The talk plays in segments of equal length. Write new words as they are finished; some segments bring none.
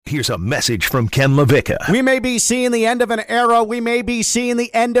Here's a message from Ken LaVicka. We may be seeing the end of an era. We may be seeing the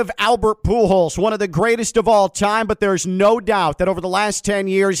end of Albert Puljos, one of the greatest of all time, but there's no doubt that over the last 10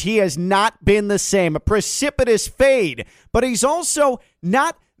 years, he has not been the same. A precipitous fade, but he's also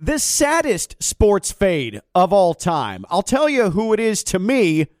not the saddest sports fade of all time. I'll tell you who it is to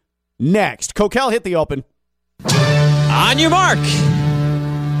me next. Kokell, hit the open. On your mark.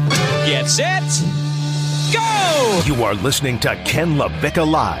 Get set. Go! You are listening to Ken LaVicka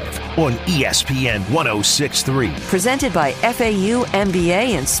Live on ESPN 106.3. Presented by FAU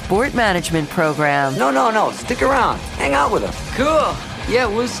MBA and Sport Management Program. No. Stick around. Hang out with us. Cool. Yeah,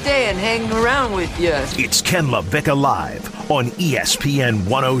 we'll stay and hang around with you. It's Ken LaVicka Live on ESPN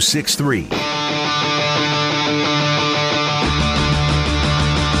 106.3.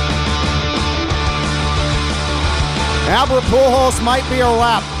 Albert Puljos might be a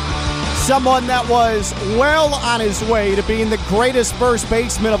wrap. Someone that was well on his way to being the greatest first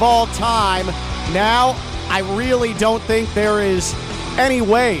baseman of all time. Now, I really don't think there is any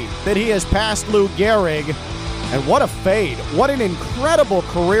way that he has passed Lou Gehrig. And what a fade. What an incredible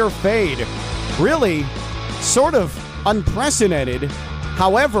career fade. Really sort of unprecedented.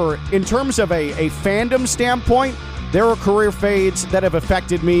 However, in terms of a fandom standpoint, there are career fades that have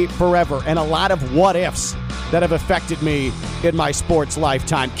affected me forever and a lot of what-ifs that have affected me in my sports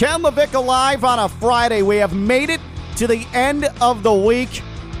lifetime. Ken LaVicka Live on a Friday. We have made it to the end of the week.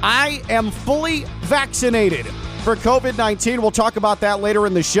 I am fully vaccinated for COVID-19. We'll talk about that later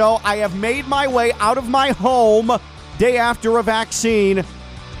in the show. I have made my way out of my home day after a vaccine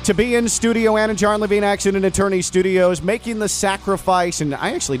to be in studio, Anna John Levine Accident Attorney Studios, making the sacrifice, and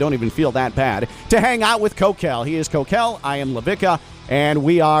I actually don't even feel that bad, to hang out with Kokell. He is Kokell, I am LaVicka, and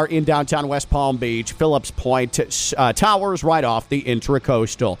we are in downtown West Palm Beach, Phillips Point Towers, right off the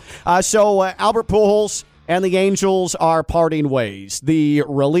Intracoastal. So Albert Pujols and the Angels are parting ways. The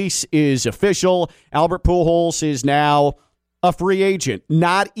release is official. Albert Pujols is now a free agent,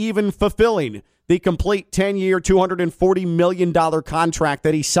 not even fulfilling the complete 10-year, $240 million contract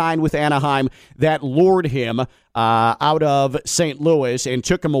that he signed with Anaheim that lured him out of St. Louis and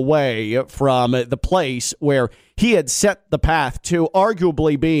took him away from the place where he had set the path to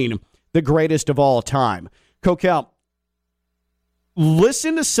arguably being the greatest of all time. Kokell,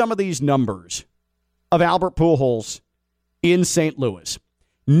 listen to some of these numbers of Albert Pujols in St. Louis.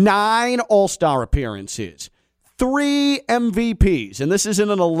 9 All-Star appearances. 3 MVPs, and this is in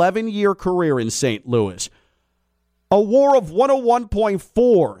an 11-year career in St. Louis. A WAR of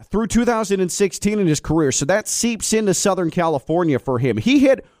 101.4 through 2016 in his career, so that seeps into Southern California for him. He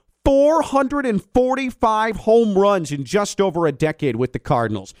hit 445 home runs in just over a decade with the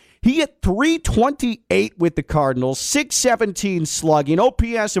Cardinals. He hit 328 with the Cardinals, 617 slugging,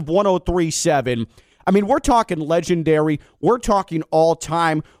 OPS of 103.7. I mean, we're talking legendary. We're talking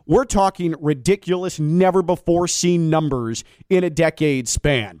all-time. We're talking ridiculous, never-before-seen numbers in a decade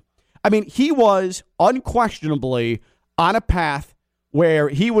span. I mean, he was unquestionably on a path where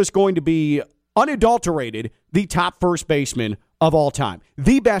he was going to be unadulterated the top first baseman of all time,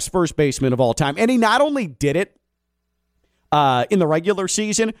 the best first baseman of all time. And he not only did it in the regular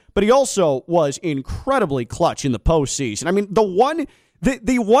season, but he also was incredibly clutch in the postseason. I mean, the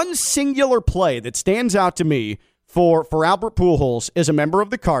one singular play that stands out to me for Albert Pujols as a member of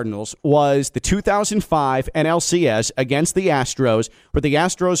the Cardinals was the 2005 NLCS against the Astros, where the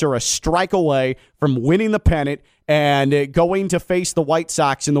Astros are a strike away from winning the pennant and going to face the White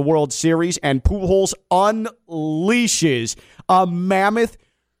Sox in the World Series, and Pujols unleashes a mammoth,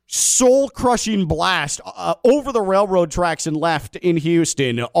 soul-crushing blast over the railroad tracks and left in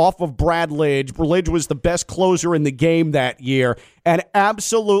Houston off of Brad Lidge. Lidge was the best closer in the game that year, and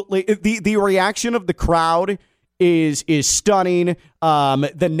absolutely the reaction of the crowd is stunning.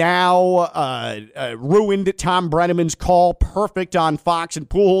 The now ruined Tom Brenneman's call, perfect on Fox, and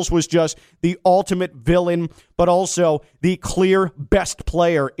Pujols was just the ultimate villain, but also the clear best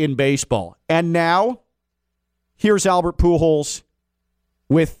player in baseball. And now, here's Albert Pujols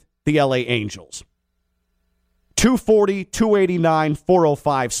with the LA Angels. 240, 289,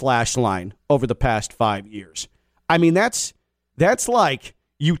 405 slash line over the past 5 years. I mean, that's like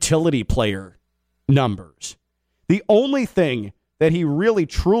utility player numbers. The only thing that he really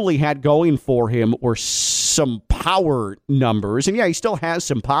truly had going for him were some power numbers. And yeah, he still has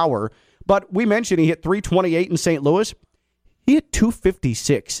some power, but we mentioned he hit 328 in St. Louis. He hit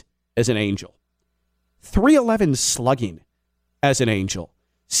 256 as an Angel. 311 slugging as an Angel.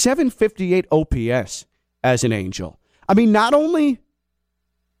 758 OPS as an Angel. I mean, not only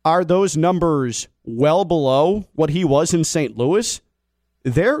are those numbers well below what he was in St. Louis,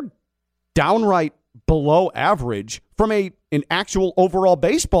 they're downright below average from a an actual overall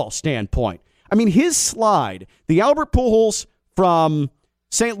baseball standpoint. I mean, his slide, the Albert Pujols from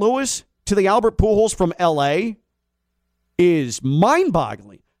St. Louis to the Albert Pujols from L.A. is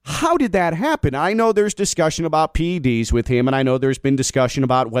mind-boggling. How did that happen? I know there's discussion about PEDs with him, and I know there's been discussion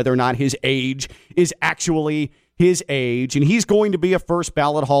about whether or not his age is actually his age, and he's going to be a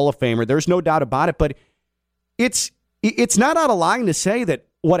first-ballot Hall of Famer. There's no doubt about it, but it's not out of line to say that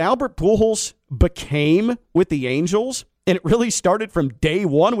what Albert Pujols became with the Angels, and it really started from day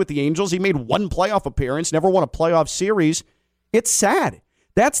one with the Angels. He made one playoff appearance, never won a playoff series. It's sad.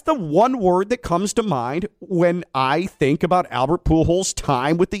 That's the one word that comes to mind when I think about Albert Pujols'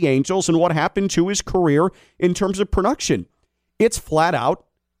 time with the Angels and what happened to his career in terms of production. It's flat out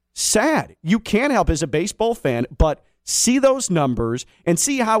sad. You can't help as a baseball fan but see those numbers and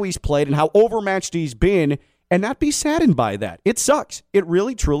see how he's played and how overmatched he's been and not be saddened by that. It sucks. It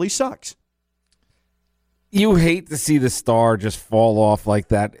really, truly sucks. You hate to see the star just fall off like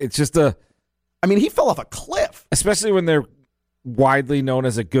that. It's just he fell off a cliff. Especially when they're widely known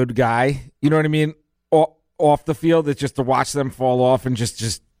as a good guy. You know what I mean? Off the field, it's just to watch them fall off and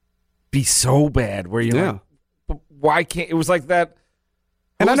just be so bad where you're like, but why can't... It was like that...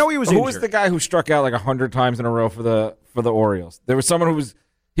 And I know he was injured. Who was the guy who struck out like 100 times in a row for the Orioles? There was someone who was...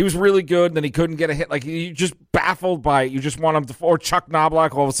 He was really good, and then he couldn't get a hit. Like, you just baffled by it. You just want him to... Or Chuck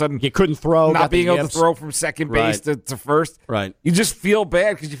Knobloch, all of a sudden... He couldn't throw. Not being able to throw from second base to first. Right. You just feel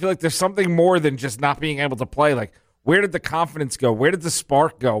bad because you feel like there's something more than just not being able to play. Like, where did the confidence go? Where did the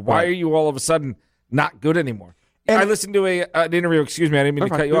spark go? Why are you all of a sudden not good anymore? And I listened to an interview. Excuse me, I didn't mean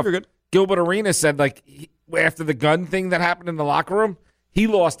to cut you off. Good. Gilbert Arenas said, like, after the gun thing that happened in the locker room, he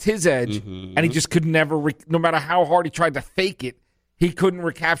lost his edge, and he just could never, no matter how hard he tried to fake it, he couldn't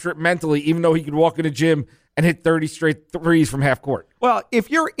recapture it mentally, even though he could walk in a gym and hit 30 straight threes from half court. Well,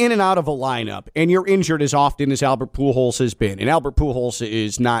 if you're in and out of a lineup and you're injured as often as Albert Pujols has been, and Albert Pujols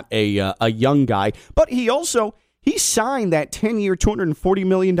is not a young guy, but he signed that 10-year, $240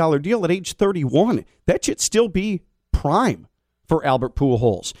 million deal at age 31. That should still be prime for Albert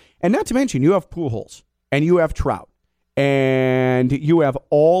Pujols. And not to mention, you have Pujols, and you have Trout, and you have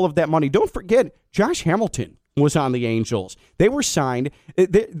all of that money. Don't forget, Josh Hamilton was on the Angels. They were signed.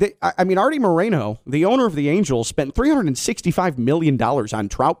 Artie Moreno, the owner of the Angels, spent $365 million on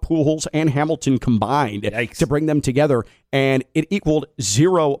Trout, Pujols, and Hamilton combined to bring them together, and it equaled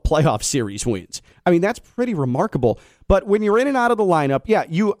 0 playoff series wins. I mean, that's pretty remarkable. But when you're in and out of the lineup,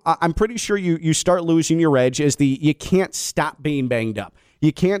 I'm pretty sure you start losing your edge as you can't stop being banged up.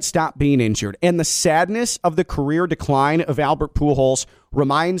 You can't stop being injured. And the sadness of the career decline of Albert Pujols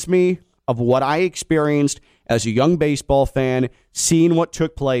reminds me of what I experienced as a young baseball fan, seeing what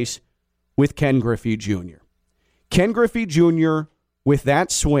took place with Ken Griffey Jr. Ken Griffey Jr. with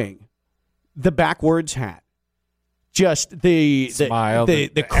that swing, the backwards hat, just the smile, the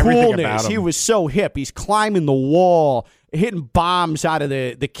coolness. He was so hip. He's climbing the wall, hitting bombs out of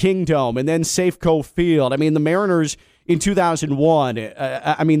the Kingdome, and then Safeco Field. I mean, the Mariners in 2001.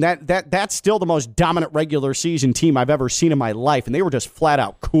 That's still the most dominant regular season team I've ever seen in my life, and they were just flat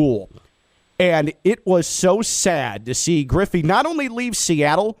out cool. And it was so sad to see Griffey not only leave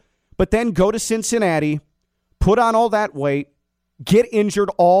Seattle, but then go to Cincinnati, put on all that weight, get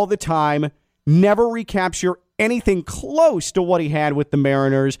injured all the time, never recapture anything close to what he had with the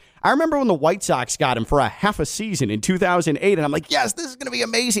Mariners. I remember when the White Sox got him for a half a season in 2008, and I'm like, yes, this is going to be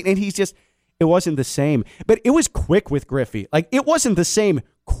amazing. And it wasn't the same. But it was quick with Griffey. Like, it wasn't the same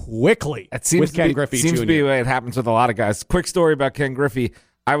quickly with Ken Griffey Jr. Seems to be the way it happens with a lot of guys. Quick story about Ken Griffey.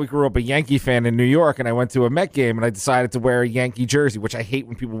 I grew up a Yankee fan in New York, and I went to a Met game, and I decided to wear a Yankee jersey, which I hate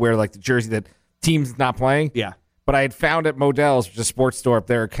when people wear like the jersey that team's not playing. Yeah. But I had found at Modell's, which is a sports store up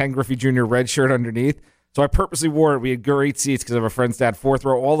there, a Ken Griffey Jr. red shirt underneath. So I purposely wore it. We had great seats because of a friend's dad, fourth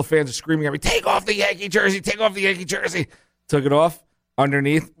row. All the fans are screaming at me, take off the Yankee jersey, take off the Yankee jersey. Took it off.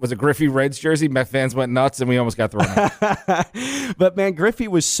 Underneath was a Griffey Reds jersey. Met fans went nuts, and we almost got thrown out. But, man, Griffey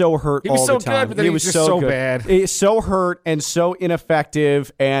was so hurt all the time. He was so good, but then he was just so bad. He was so hurt and so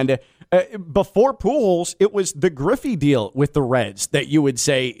ineffective. And before Pujols, it was the Griffey deal with the Reds that you would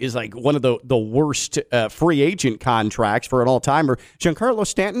say is like one of the worst free agent contracts for an all-timer. Giancarlo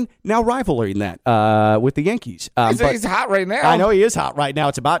Stanton now rivaling that with the Yankees. He's hot right now. I know he is hot right now.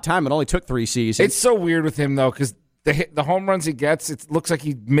 It's about time. It only took 3 seasons. It's so weird with him, though, because the home runs he gets, it looks like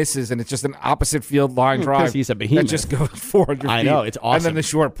he misses, and it's just an opposite field line drive. Because he's a behemoth. That just goes 400 feet. I know, it's awesome. And then the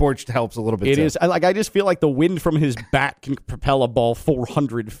short porch helps a little bit, It too. is. I just feel like the wind from his bat can propel a ball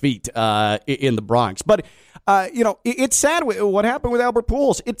 400 feet in the Bronx. But, it's sad what happened with Albert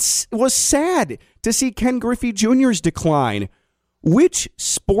Pujols. It was sad to see Ken Griffey Jr.'s decline Which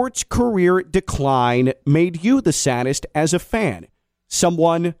sports career decline made you the saddest as a fan?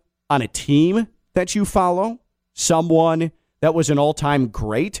 Someone on a team that you follow? Someone that was an all-time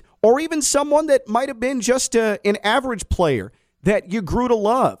great? Or even someone that might have been just an average player that you grew to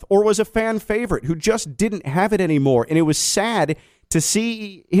love or was a fan favorite who just didn't have it anymore, and it was sad to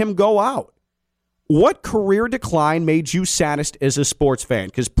see him go out? What career decline made you saddest as a sports fan?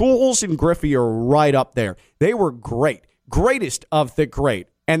 Because Pujols and Griffey are right up there. They were great. Greatest of the great.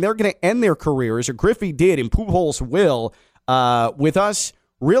 And they're going to end their careers, or Griffey did, and Pujols will, with us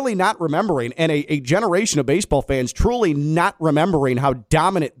really not remembering, and a generation of baseball fans truly not remembering how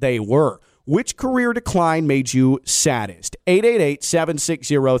dominant they were. Which career decline made you saddest?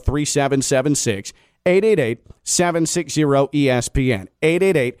 888-760-3776. 888-760-ESPN.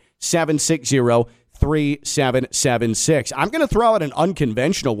 888-760-3776. I'm going to throw out an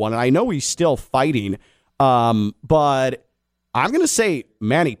unconventional one, and I know he's still fighting, but I'm going to say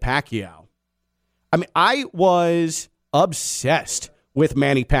Manny Pacquiao. I mean, I was obsessed with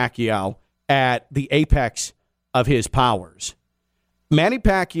Manny Pacquiao at the apex of his powers. Manny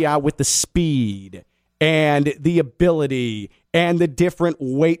Pacquiao with the speed and the ability and the different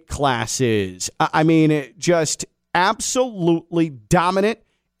weight classes. I mean, just absolutely dominant,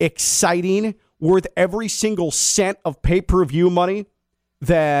 exciting, worth every single cent of pay-per-view money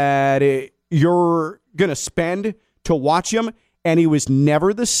that you're going to spend to watch him. And he was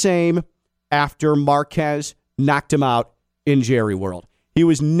never the same after Marquez knocked him out in Jerry World. He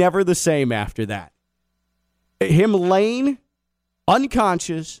was never the same after that. Him laying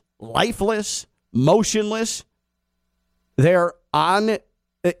unconscious, lifeless, motionless, there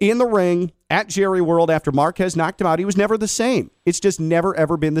in the ring at Jerry World after Marquez knocked him out. He was never the same. It's just never,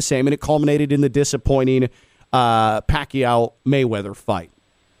 ever been the same, and it culminated in the disappointing Pacquiao-Mayweather fight.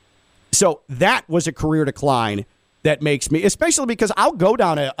 So that was a career decline that makes me, especially because I'll go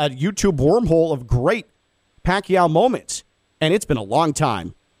down a YouTube wormhole of great Pacquiao moments, and it's been a long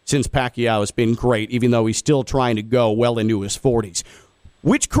time since Pacquiao has been great, even though he's still trying to go well into his 40s.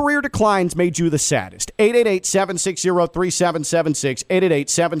 Which career declines made you the saddest? 888-760-3776,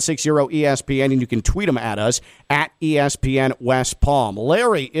 888-760-ESPN, and you can tweet them at us at ESPN West Palm.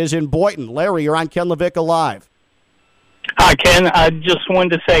 Larry is in Boynton. Larry, you're on Ken LaVicka Live. Hi, Ken. I just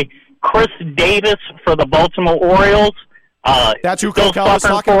wanted to say Chris Davis for the Baltimore Orioles. That's who Kokell was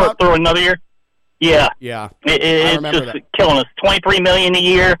talking about? Through another year. Yeah. Yeah. It's just that. Killing us. $23 million a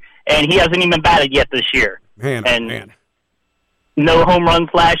year, and he hasn't even batted yet this year. Man. No home runs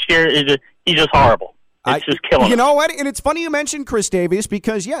last year. He's just horrible. It's just killing us. You know what? And it's funny you mentioned Chris Davis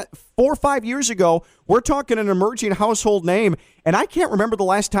because, 4 or 5 years ago, we're talking an emerging household name, and I can't remember the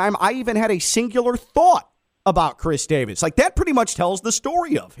last time I even had a singular thought about Chris Davis. Like, that pretty much tells the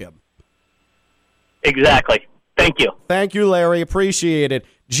story of him. Exactly. Thank you. Thank you, Larry. Appreciate it.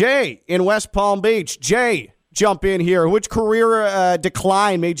 Jay in West Palm Beach. Jay, jump in here. Which career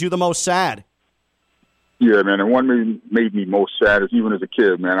decline made you the most sad? Yeah, man, and one made me most sad is even as a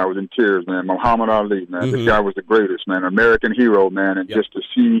kid, man. I was in tears, man. Muhammad Ali, man. This guy was the greatest, man. American hero, man. And just to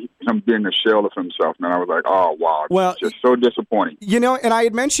see him being a shell of himself, man, I was like, oh, wow. Well, just so disappointing. You know, and I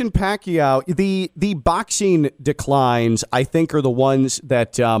had mentioned Pacquiao. The boxing declines, I think, are the ones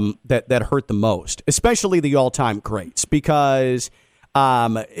that hurt the most, especially the all-time greats. Because,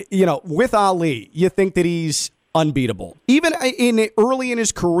 with Ali, you think that he's unbeatable. Even early in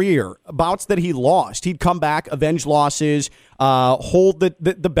his career, bouts that he lost, he'd come back, avenge losses, hold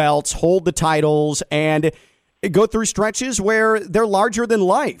the belts, hold the titles, and go through stretches where they're larger than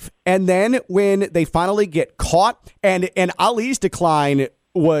life. And then when they finally get caught, and Ali's decline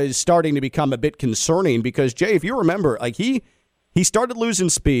was starting to become a bit concerning because, Jay, if you remember, like he started losing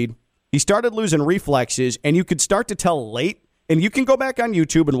speed, he started losing reflexes, and you could start to tell late, and you can go back on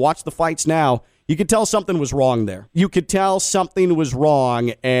YouTube and watch the fights now, you could tell something was wrong there. You could tell something was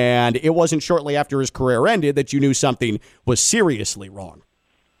wrong, and it wasn't shortly after his career ended that you knew something was seriously wrong.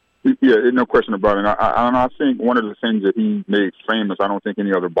 Yeah, no question about it. I think one of the things that he made famous, I don't think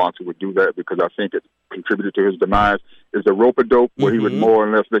any other boxer would do that because I think it contributed to his demise, is the rope-a-dope where he would more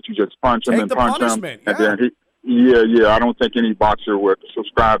or less let you just punch him and punch him. And then I don't think any boxer would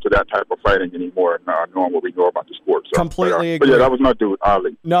subscribe to that type of fighting anymore, knowing what we know about the sport. So, completely agree. But that was not due with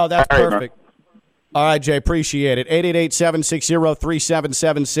Ali. No, that's perfect. All right, Jay, appreciate it.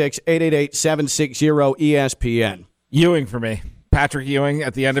 888-760-3776, 888-760-ESPN. Ewing for me. Patrick Ewing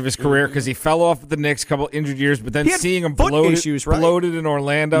at the end of his career because he fell off the Knicks, couple injured years, but then seeing him bloated in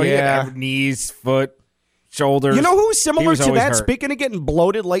Orlando, he had knees, foot, shoulders. You know who's similar to that? Hurt. Speaking of getting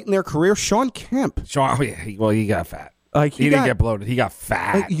bloated late in their career, Sean Kemp. He got fat. He didn't get bloated. He got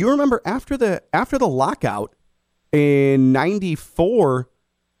fat. You remember after the lockout, in 94,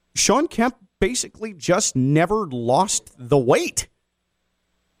 Shawn Kemp basically just never lost the weight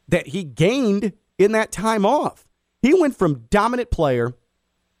that he gained in that time off. He went from dominant player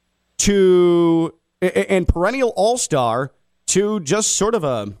to and perennial all-star to just sort of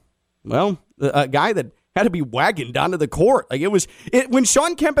a guy that had to be wagoned onto the court. Like when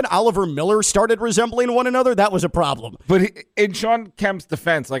Shawn Kemp and Oliver Miller started resembling one another, that was a problem. But in Shawn Kemp's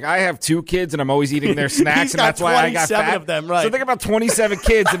defense, like I have 2 kids and I'm always eating their snacks, and that's why I got fat. Of them, right? So think about 27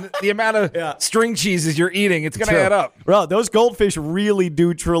 kids and the amount of string cheeses you're eating. It's going to add up. Bro, those goldfish really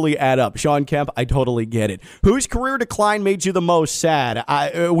do truly add up. Shawn Kemp, I totally get it. Whose career decline made you the most sad?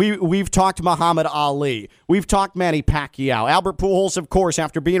 We've talked Muhammad Ali. We've talked Manny Pacquiao. Albert Puljos, of course,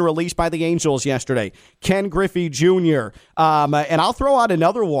 after being released by the Angels yesterday. Ken Griffey Jr. And I'll throw out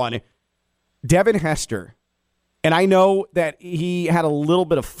another one, Devin Hester. And I know that he had a little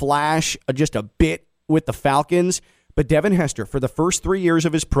bit of flash, just a bit with the Falcons, but Devin Hester, for the first 3 years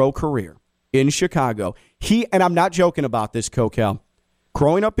of his pro career in Chicago, and I'm not joking about this, Kokell,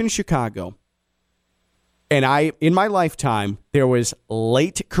 growing up in Chicago, and in my lifetime, there was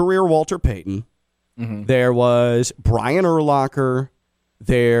late career Walter Payton, there was Brian Urlacher,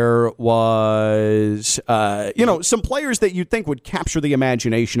 there was, some players that you'd think would capture the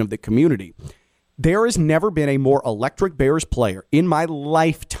imagination of the community. There has never been a more electric Bears player in my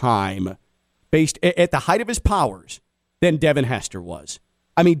lifetime, based at the height of his powers, than Devin Hester was.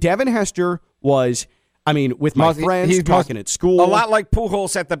 I mean, Devin Hester was, with my friends, talking at school. A lot like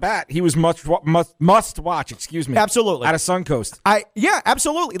Pujols at the bat. He was must watch, Absolutely. Out of Suncoast.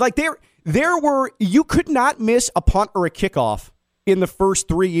 Absolutely. Like there were, you could not miss a punt or a kickoff in the first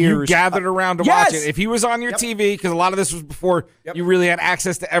 3 years. You gathered around to watch it. If he was on your TV, because a lot of this was before you really had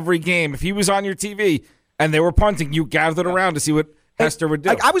access to every game. If he was on your TV and they were punting, you gathered around to see what Hester would do.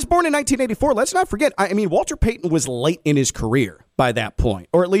 Like, I was born in 1984. Let's not forget. Walter Payton was late in his career by that point,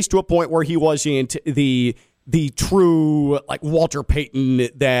 or at least to a point where he wasn't the true Walter Payton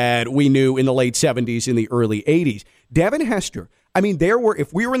that we knew in the late 70s, in the early 80s. Devin Hester.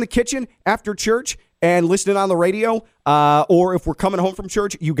 If we were in the kitchen after church and listening on the radio, or if we're coming home from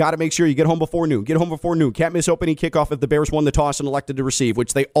church, you got to make sure you get home before noon. Can't miss opening kickoff if the Bears won the toss and elected to receive,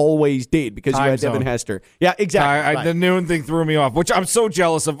 which they always did because you had Devin Hester. Yeah, exactly. Right. The noon thing threw me off, which I'm so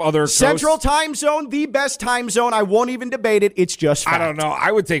jealous of other Central coasts. time zone, the best time zone. I won't even debate it. It's just fact. I don't know.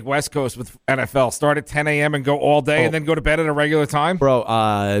 I would take West Coast with NFL. Start at 10 a.m. and go all day and then go to bed at a regular time. Bro,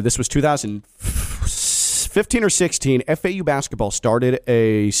 this was 2015 or 16. FAU basketball started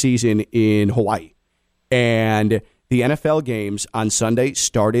a season in Hawaii. And the NFL games on Sunday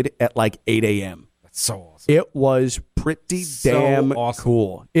started at 8 a.m. That's so awesome. It was pretty damn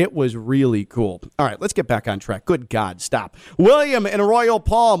cool. It was really cool. All right, let's get back on track. Good God, stop. William in Royal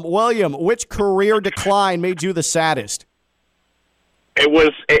Palm. William, which career decline made you the saddest? It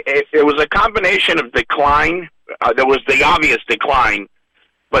was a combination of decline. There was the obvious decline,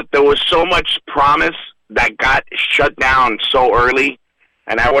 but there was so much promise that got shut down so early.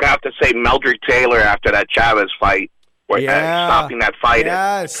 And I would have to say Meldrick Taylor after that Chavez fight, stopping that fight.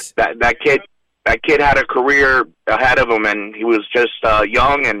 Yes. That kid had a career ahead of him, and he was just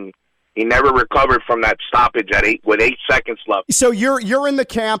young, and he never recovered from that stoppage with 8 seconds left. So you're in the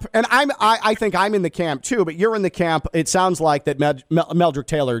camp, and I think I'm in the camp too. But you're in the camp. It sounds like that Meldrick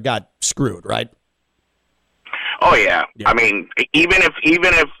Taylor got screwed, right? Oh yeah. Even if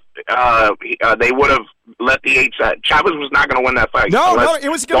they would have let the 8 Chavez was not going to win that fight. No, it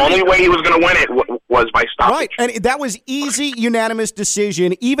was the only way he was going to win it was by stoppage. Right, and that was easy unanimous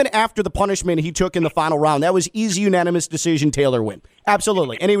decision. Even after the punishment he took in the final round, that was easy unanimous decision. Taylor win,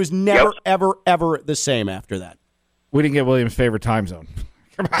 absolutely, and he was never, ever, ever the same after that. We didn't get William's favorite time zone.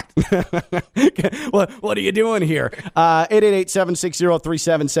 Come on. What are you doing here?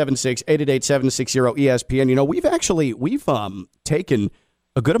 888-760-3776, 888-760-ESPN. We've taken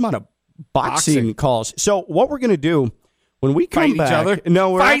a good amount of boxing calls. So what we're going to do when we come back? Each other? No,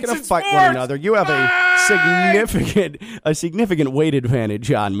 we're Fights not going to in fight sports. one another. You have a significant weight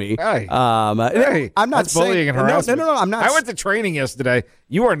advantage on me. Hey, I'm not that's saying bullying and harassment. No, I'm not. I went to training yesterday.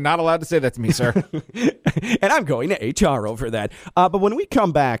 You are not allowed to say that to me, sir. And I'm going to HR over that. But when we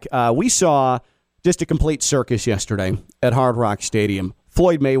come back, we saw just a complete circus yesterday at Hard Rock Stadium.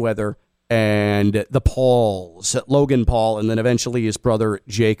 Floyd Mayweather and the Pauls, Logan Paul, and then eventually his brother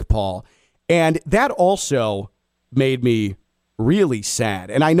Jake Paul. And that also made me really sad.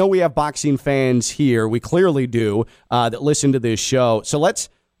 And I know we have boxing fans here. We clearly do that listen to this show. So let's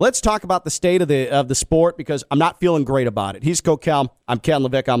talk about the state of the sport, because I'm not feeling great about it. He's Kokell. I'm Ken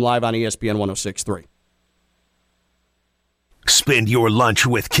Levick. I'm live on ESPN 106.3. Spend your lunch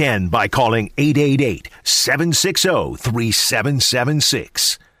with Ken by calling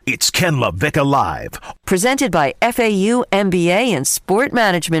 888-760-3776. It's Ken LaVicka Live. Presented by FAU MBA and Sport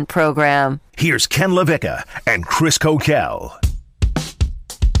Management Program. Here's Ken LaVicka and Chris Kokell.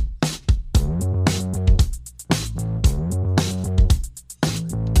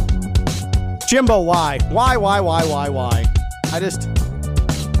 Jimbo, why? Why? I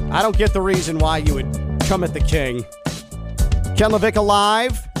don't get the reason why you would come at the king. Ken LaVicka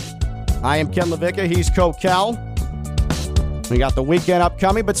Live. I am Ken LaVicka. He's Kokell. We got the weekend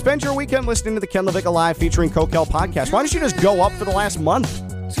upcoming, but spend your weekend listening to the Ken LaVicka Live featuring Kokell podcast. Why don't you just go up for the last month?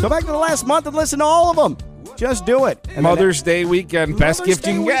 Go back to the last month and listen to all of them. Just do it. And Mother's Day weekend, best gift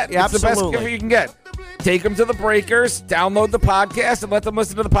you can get. Yeah, it's the best gift you can get. Take them to the Breakers, download the podcast, and let them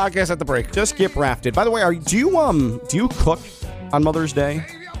listen to the podcast at the Breakers. Just get rafted. By the way, do you cook on Mother's Day?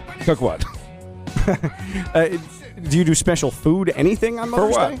 Cook what? Do you do special food, anything on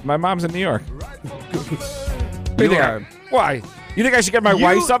Mother's Day? For what? My mom's in New York. Why? You think I should get my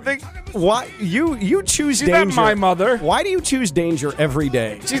wife something? Why? You choose She's danger. She's not my mother. Why do you choose danger every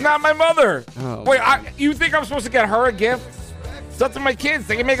day? She's not my mother. Oh. Wait, you think I'm supposed to get her a gift? It's up to my kids.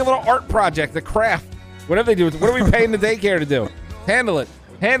 They can make a little art project, a craft. Whatever they do. What are we paying the daycare to do? Handle it,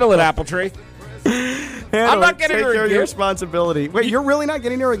 Apple Tree. I'm not getting her a gift. Your responsibility. Wait, you're really not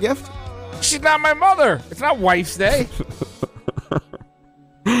getting her a gift? She's not my mother. It's not Wife's Day.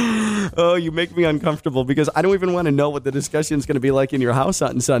 Oh, you make me uncomfortable because I don't even want to know what the discussion is going to be like in your house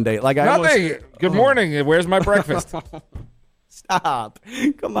on Sunday. Like nothing. Good morning. Where's my breakfast? Stop.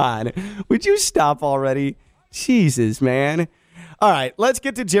 Come on. Would you stop already? Jesus, man. All right, let's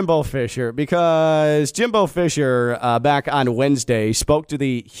get to Jimbo Fisher because Jimbo Fisher back on Wednesday spoke to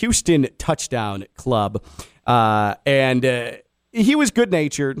the Houston Touchdown Club, and he was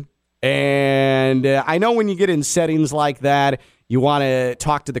good-natured. And I know when you get in settings like that, you want to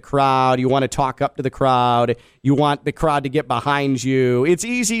talk to the crowd, you want to talk up to the crowd, you want the crowd to get behind you. It's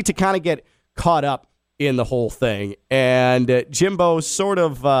easy to kind of get caught up in the whole thing. And Jimbo sort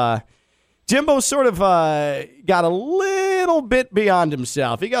of got a little bit beyond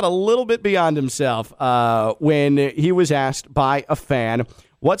himself. He got a little bit beyond himself when he was asked by a fan,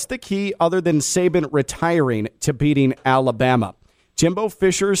 what's the key other than Saban retiring to beating Alabama? Jimbo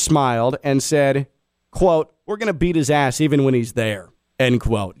Fisher smiled and said, quote, we're going to beat his ass even when he's there, end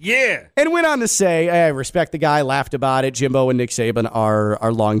quote. Yeah. And went on to say, I respect the guy, laughed about it. Jimbo and Nick Saban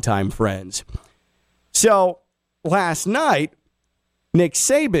are longtime friends. So last night, Nick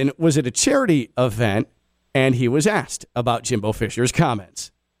Saban was at a charity event, and he was asked about Jimbo Fisher's comments.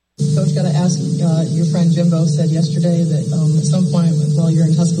 Coach, got to ask, your friend Jimbo said yesterday that at some point while you're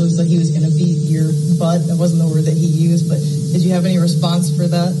in Tuscaloosa, he was going to beat your butt. That wasn't the word that he used, but did you have any response for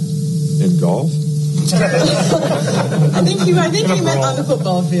that? In golf? I think he meant on the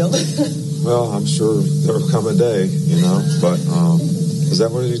football field. Well, I'm sure there will come a day, but is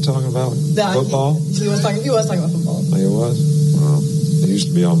that what he was talking about? Football? He was talking about football. Oh, he was? It used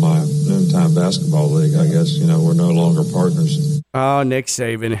to be on my noontime basketball league, I guess. We're no longer partners. Oh, Nick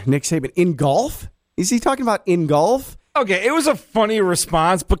Saban. Nick Saban. In golf? Is he talking about in golf? Okay, it was a funny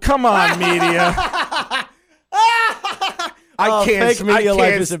response, but come on, media. I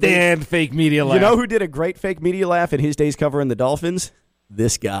can't stand fake media laugh. You know who did a great fake media laugh in his days covering the Dolphins?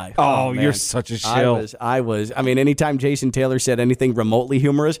 This guy. Oh, you're such a shill. I was. I mean, anytime Jason Taylor said anything remotely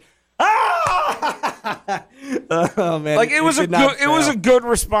humorous, oh man! Like it was a good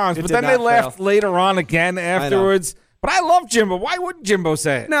response, but then they laughed later on again afterwards. But I love Jimbo. Why wouldn't Jimbo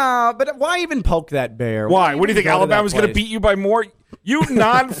say it? No, but why even poke that bear? Why? What do you think? Alabama's going to beat you by more? You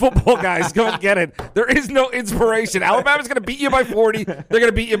non-football guys don't get it. There is no inspiration. Alabama's going to beat you by 40. They're going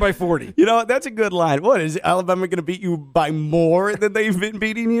to beat you by 40. You know, that's a good line. What, is Alabama going to beat you by more than they've been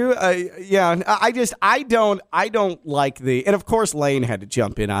beating you? I don't like the, and of course Lane had to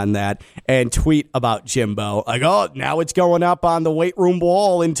jump in on that and tweet about Jimbo. Like, oh, now it's going up on the weight room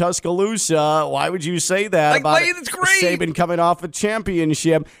wall in Tuscaloosa. Why would you say that? Like, about Lane, it's great. Saban coming off a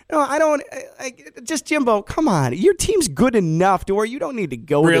championship. No, I don't. Just Jimbo, come on. Your team's good enough to where you don't need to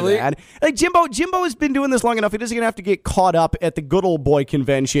go to that. Like Jimbo has been doing this long enough. He doesn't have to get caught up at the good old boy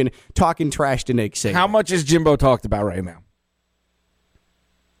convention talking trash to Nick Saban. How much is Jimbo talked about right now?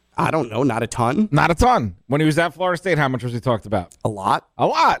 I don't know. Not a ton. Not a ton. When he was at Florida State, how much was he talked about? A lot. A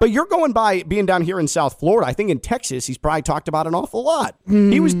lot. But you're going by being down here in South Florida. I think in Texas, he's probably talked about an awful lot.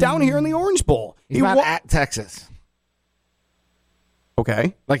 He was down here in the Orange Bowl. He's not at Texas.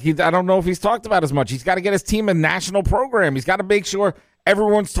 Okay. Like I don't know if he's talked about as much. He's got to get his team a national program. He's got to make sure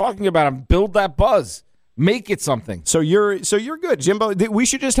everyone's talking about him. Build that buzz. Make it something. So you're good, Jimbo. We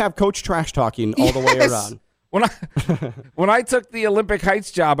should just have Coach trash talking all the way around. When I took the Olympic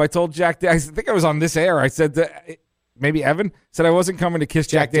Heights job, I told Jack, I think I was on this air, I said that maybe Evan said I wasn't coming to kiss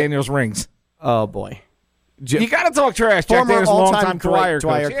Jack Daniels' rings. Oh, boy. You got to talk trash. Jack Former Daniels, all-time Dwyer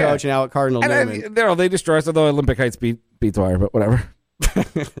coach, and now at Cardinal Newman. They destroy us, although Olympic Heights beat Dwyer, but whatever.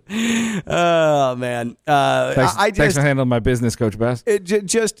 Oh, man. Thanks for handling my business, Coach Bass.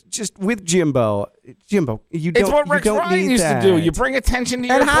 Just with Jimbo, you don't. It's what Rex Ryan used to do. You bring attention to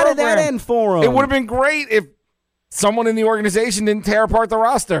your program. And how did that end for him? It would have been great if someone in the organization didn't tear apart the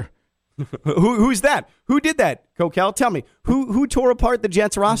roster. Who's that? Who did that? Kokell, tell me. Who tore apart the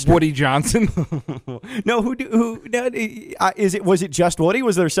Jets roster? Woody Johnson. No, was it just Woody?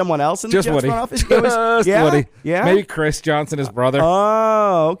 Was there someone else in the Jets Woody. Front office? Just Woody. Yeah. Maybe Chris Johnson, his brother.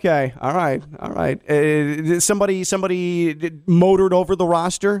 Oh, okay. All right. Somebody motored over the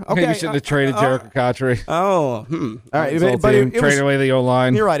roster. Okay. Maybe you shouldn't have traded Jericho Cotchery. Oh, all right. But it traded away the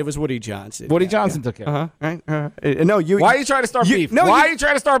O-line. You're right. It was Woody Johnson. Woody Johnson took it. Right. No, you. Why are you trying to start beef? Why are you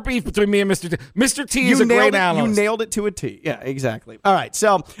trying to start beef between me and Mr. T? Mr. T is a great analyst. You nailed it to a T. Yeah, exactly. All right.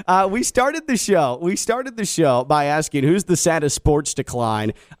 So we started the show by asking who's the saddest sports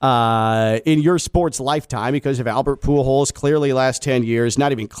decline in your sports lifetime because of Albert Puljos. Clearly, last 10 years,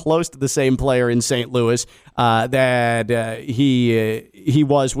 not even close to the same player in St. Louis that he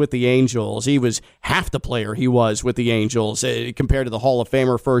was with the Angels. He was half the player he was with the Angels compared to the Hall of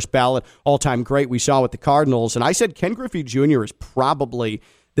Famer, first ballot, all-time great we saw with the Cardinals. And I said Ken Griffey Jr. is probably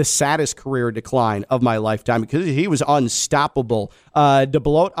the saddest career decline of my lifetime because he was unstoppable.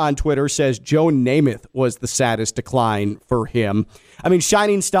 DeBloat on Twitter says Joe Namath was the saddest decline for him. I mean,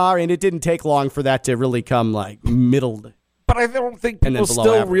 shining star, and it didn't take long for that to really come like middled. But I don't think people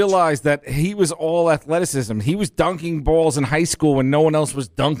still realize that he was all athleticism. He was dunking balls in high school when no one else was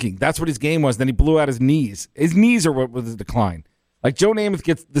dunking. That's what his game was. Then he blew out his knees. His knees are what was the decline. Like Joe Namath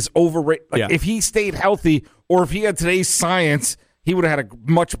gets this overrated. If he stayed healthy or if he had today's science, he would have had a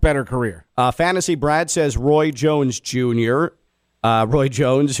much better career. Fantasy Brad says Roy Jones Jr. Roy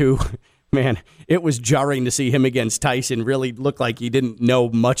Jones, who, man, it was jarring to see him against Tyson. Really looked like he didn't know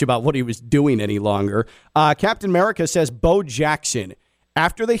much about what he was doing any longer. Captain America says Bo Jackson.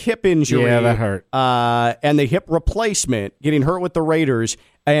 After the hip injury. Yeah, that hurt. And the hip replacement, getting hurt with the Raiders,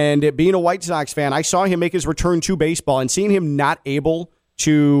 and being a White Sox fan, I saw him make his return to baseball, and seeing him not able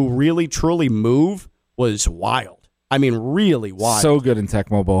to really, truly move was wild. I mean, really wild. So good in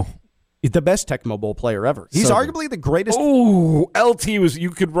Tecmo Bowl. The best Tecmo Bowl player ever. He's arguably the greatest. Ooh, LT was, you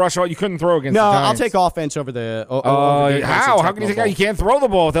could rush all, you couldn't throw against the Giants. I'll take offense over the. How? How can you take out? You can't throw the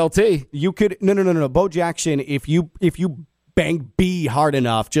ball with LT. You could. No. Bo Jackson, if you bang B hard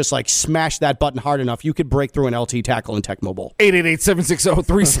enough, just like smash that button hard enough, you could break through an LT tackle in Tecmo Bowl.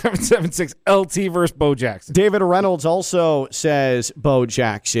 888-760-3776. LT versus Bo Jackson. David Reynolds also says Bo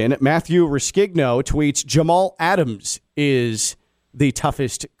Jackson. Matthew Riskigno tweets Jamal Adams is the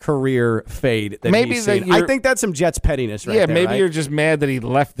toughest career fade that he's seen. I think that's some Jets pettiness right there. Yeah, maybe right? you're just mad that he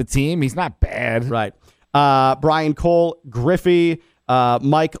left the team. He's not bad. Right. Brian Cole, Griffey,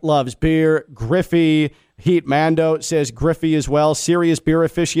 Mike loves beer, Griffey. Heat Mando says Griffey as well. Serious beer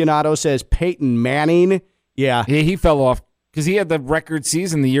aficionado says Peyton Manning. Yeah, he fell off because he had the record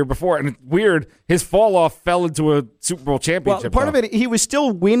season the year before. And it's weird, his fall off fell into a Super Bowl championship. Well, part of it, he was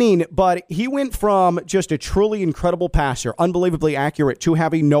still winning, but he went from just a truly incredible passer, unbelievably accurate, to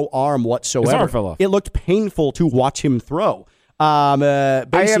having no arm whatsoever. His arm fell off. It looked painful to watch him throw.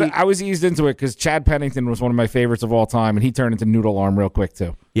 I was eased into it because Chad Pennington was one of my favorites of all time, and he turned into noodle arm real quick,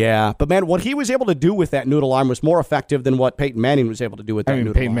 too. Yeah, but man, what he was able to do with that noodle arm was more effective than what Peyton Manning was able to do with that noodle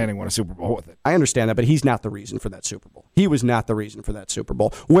arm. Peyton Manning won a Super Bowl with it. I understand that, but he's not the reason for that Super Bowl. He was not the reason for that Super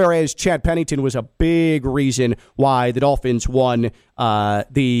Bowl. Whereas Chad Pennington was a big reason why the Dolphins won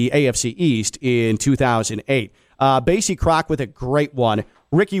the AFC East in 2008. Basie Croc with a great one.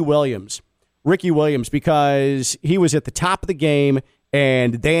 Ricky Williams, because he was at the top of the game,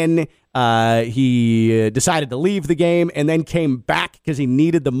 and then he decided to leave the game and then came back because he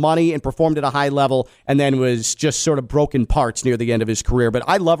needed the money and performed at a high level, and then was just sort of broken parts near the end of his career. But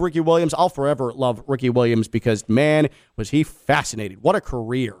I love Ricky Williams. I'll forever love Ricky Williams because, man, was he fascinating. What a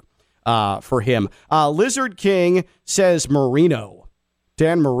career for him. Lizard King says Marino.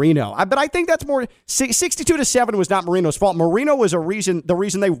 Dan Marino. But I think that's more 62-7 was not Marino's fault. Marino was the reason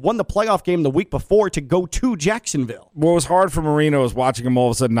they won the playoff game the week before to go to Jacksonville. What was hard for Marino is watching him all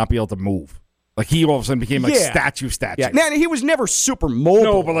of a sudden not be able to move. Like he all of a sudden became like statue. Yeah. Now, he was never super mobile.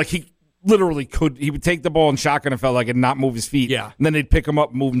 No, but like he literally could. He would take the ball and shotgun, it felt like, and not move his feet. Yeah. And then they'd pick him up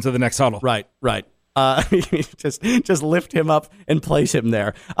and move him to the next huddle. Right. Just lift him up and place him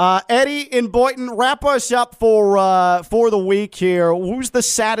there. Eddie in Boynton, wrap us up for the week here. Who's the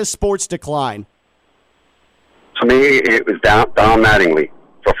saddest sports decline? to me, it was Don Mattingly.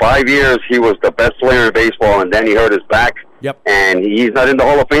 For 5 years, he was the best player in baseball, and then he hurt his back. Yep. And he's not in the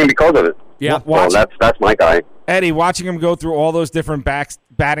Hall of Fame because of it. Yeah. So that's my guy. Eddie, watching him go through all those different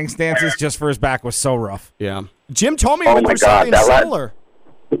batting stances just for his back was so rough. Yeah. Jim told me he went through something similar.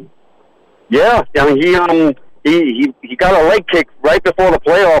 Yeah. I mean, he got a leg kick right before the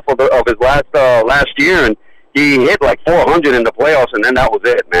playoff of his last year, and he hit like 400 in the playoffs, and then that was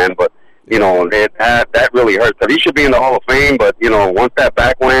it, man. But you know, that really hurt. He should be in the Hall of Fame, but you know, once that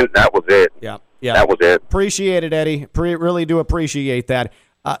back went, that was it. Yeah. Yeah. That was it. Appreciate it, Eddie. Really do appreciate that.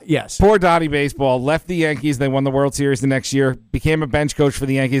 Yes. Poor Donnie Baseball. Left the Yankees. They won the World Series the next year. Became a bench coach for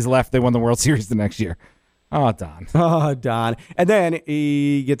the Yankees. Left. They won the World Series the next year. Oh, Don. Oh, Don. And then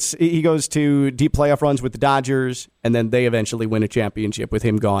he goes to deep playoff runs with the Dodgers, and then they eventually win a championship with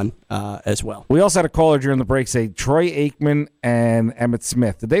him gone as well. We also had a caller during the break say Troy Aikman and Emmitt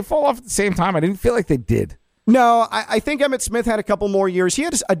Smith. Did they fall off at the same time? I didn't feel like they did. No, I think Emmitt Smith had a couple more years. He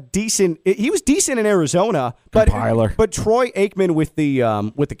had he was decent in Arizona, but Troy Aikman with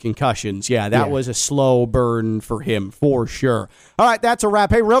the concussions, that was a slow burn for him for sure. All right, that's a wrap.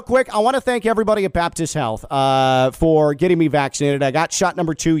 Hey, real quick, I want to thank everybody at Baptist Health for getting me vaccinated. I got shot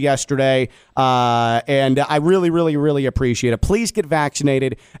number 2 yesterday, and I really, really, really appreciate it. Please get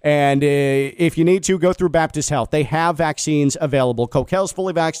vaccinated, and if you need to, go through Baptist Health. They have vaccines available. Kokell's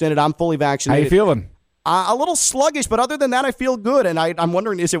fully vaccinated. I'm fully vaccinated. How you feeling? A little sluggish, but other than that, I feel good. And I'm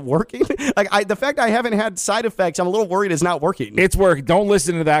wondering, is it working? The fact I haven't had side effects, I'm a little worried it's not working. It's working. Don't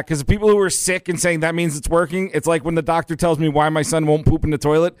listen to that, because people who are sick and saying that means it's working, it's like when the doctor tells me why my son won't poop in the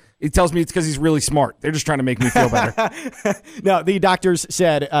toilet. He tells me it's because he's really smart. They're just trying to make me feel better. No, the doctors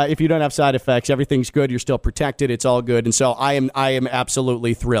said if you don't have side effects, everything's good. You're still protected. It's all good. And so I am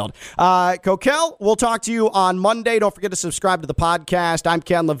absolutely thrilled. Kokell, we'll talk to you on Monday. Don't forget to subscribe to the podcast. I'm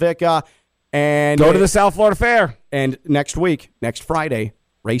Ken LaVicka. And go to the South Florida Fair. And next Friday,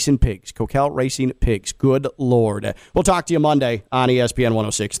 Racing Pigs. Kokell Racing Pigs. Good Lord. We'll talk to you Monday on ESPN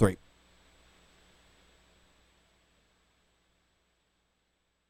 106.3.